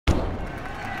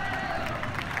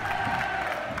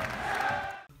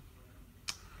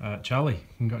Charlie,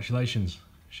 congratulations.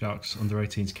 Sharks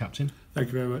under-18s captain. Thank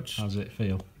you very much. How does it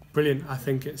feel? Brilliant. I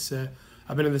think it's.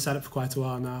 I've been in the setup for quite a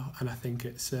while now, and I think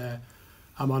it's.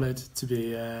 I'm honoured to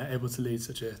be able to lead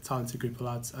such a talented group of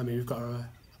lads. I mean, we've got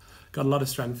a lot of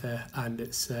strength here, and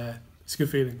it's a good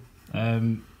feeling.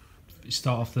 You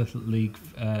start off the league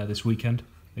this weekend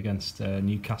against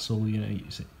Newcastle. You know,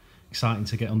 it's exciting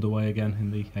to get underway again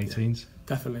in the 18s. Yeah,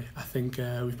 definitely. I think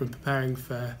we've been preparing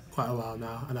for quite a while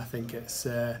now, and I think it's.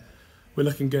 We're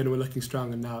looking good and we're looking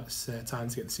strong, and now it's time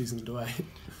to get the season underway.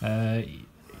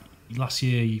 Last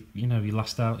year, you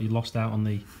lost out on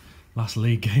the last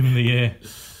league game of the year.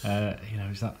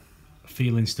 Is that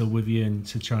feeling still with you, and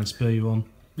to try and spur you on?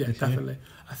 Yeah, definitely.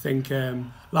 I think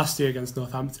last year against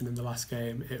Northampton in the last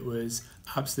game, it was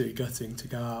absolutely gutting to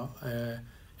go out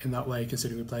in that way,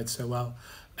 considering we played so well.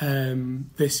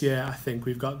 This year, I think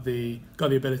we've got the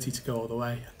ability to go all the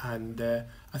way, and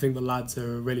I think the lads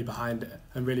are really behind it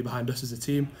and really behind us as a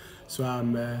team. So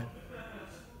I'm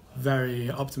very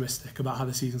optimistic about how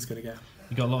the season's going to go.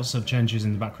 You got lots of changes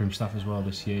in the backroom staff as well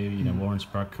this year. You know, Warren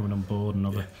Sprague coming on board, and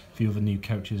a few other new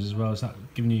coaches as well. Is that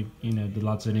giving you, the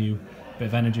lads a new bit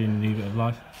of energy and a new bit of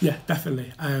life? Yeah,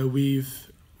 definitely.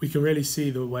 We can really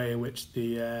see the way in which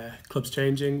the club's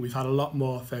changing. We've had a lot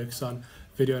more focus on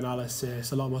video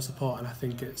analysis, a lot more support, and I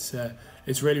think it's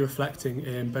really reflecting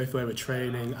in both the way we're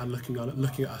training and looking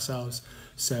at ourselves.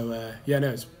 So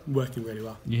it's working really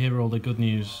well. You hear all the good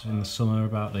news in the summer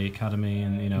about the academy,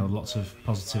 and lots of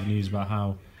positive news about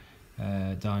how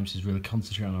Dimes is really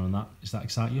concentrating on that. Does that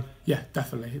excite you? Yeah,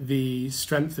 definitely. The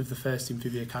strength of the first team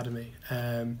through the academy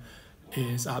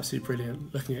is absolutely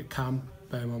brilliant. Looking at Cam,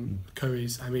 Beaumont,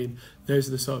 Curry's, I mean, those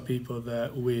are the sort of people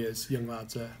that we as young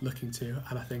lads are looking to,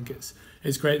 and I think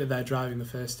it's great that they're driving the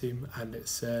first team, and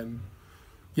it's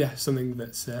something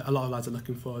that's a lot of lads are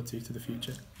looking forward to the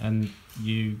future. And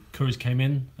Curry's came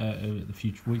in a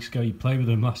few weeks ago. You played with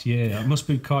them last year. It must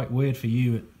be quite weird for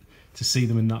you to see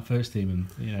them in that first team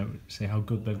and see how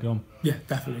good they've gone. Yeah,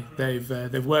 definitely.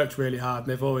 They've worked really hard,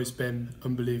 and they've always been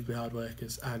unbelievably hard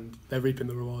workers, and they're reaping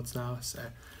the rewards now. So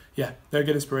yeah, they're a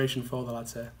good inspiration for all the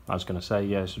lads here. I was going to say,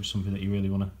 it's something that you really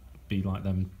want to be like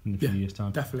them in a few years'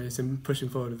 time. Definitely. It's in pushing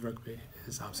forward with rugby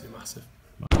is absolutely massive.